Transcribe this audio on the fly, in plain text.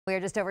We are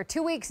just over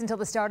 2 weeks until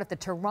the start of the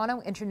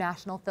Toronto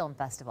International Film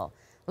Festival.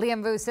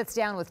 Liem Vu sits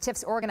down with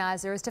TIFF's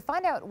organizers to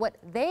find out what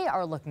they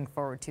are looking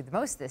forward to the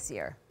most this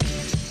year.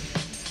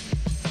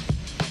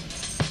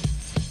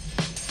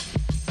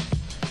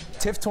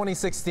 TIFF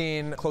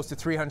 2016, close to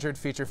 300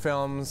 feature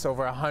films,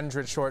 over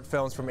 100 short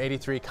films from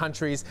 83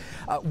 countries.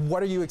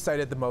 What are you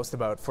excited the most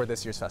about for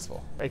this year's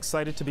festival?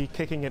 Excited to be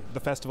kicking the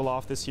festival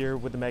off this year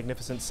with the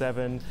Magnificent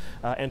Seven.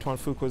 Antoine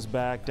Fuqua's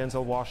back,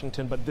 Denzel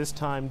Washington, but this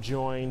time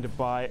joined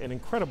by an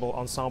incredible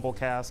ensemble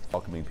cast.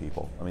 Welcoming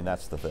people. I mean,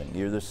 that's the thing.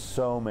 There's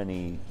so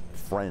many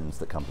friends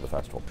that come to the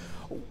festival.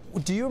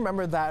 Do you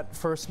remember that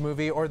first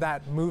movie or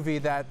that movie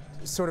that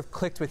sort of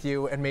clicked with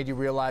you and made you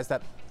realize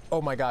that,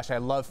 oh my gosh, I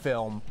love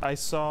film? I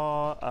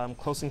saw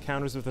Close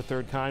Encounters of the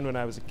Third Kind when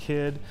I was a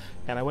kid,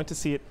 and I went to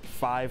see it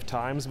 5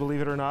 times,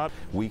 believe it or not.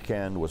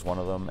 Weekend was one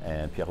of them,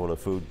 and Pierre Le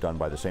Fou, done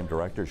by the same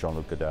director,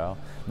 Jean-Luc Godard.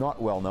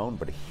 Not well known,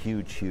 but a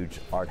huge, huge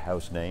art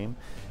house name.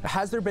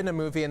 Has there been a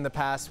movie in the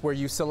past where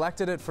you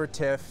selected it for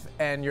TIFF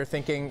and you're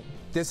thinking,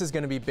 this is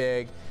going to be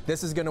big,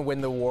 this is going to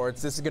win the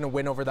awards, this is going to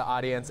win over the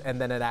audience, and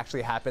then it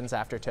actually happens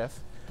after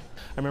TIFF?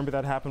 I remember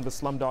that happened with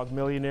Slumdog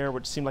Millionaire,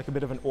 which seemed like a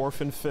bit of an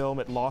orphan film.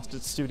 It lost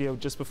its studio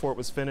just before it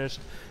was finished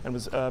and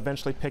was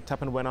eventually picked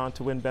up and went on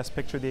to win Best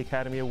Picture at the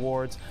Academy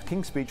Awards.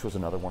 King's Speech was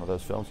another one of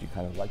those films you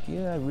kind of like,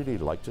 yeah, I really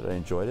liked it, I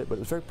enjoyed it, but it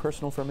was very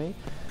personal for me.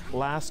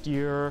 Last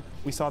year,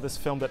 we saw this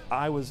film that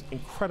I was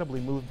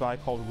incredibly moved by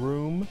called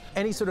Room.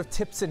 Any sort of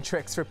tips and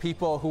tricks for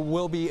people who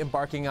will be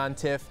embarking on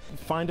TIFF?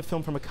 Find a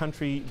film from a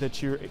country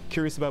that you're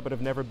curious about but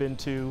have never been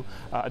to,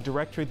 a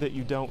director that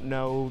you don't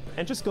know,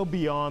 and just go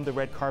beyond the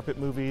red carpet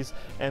movies,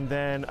 and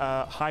then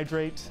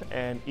hydrate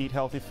and eat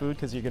healthy food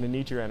because you're going to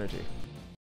need your energy.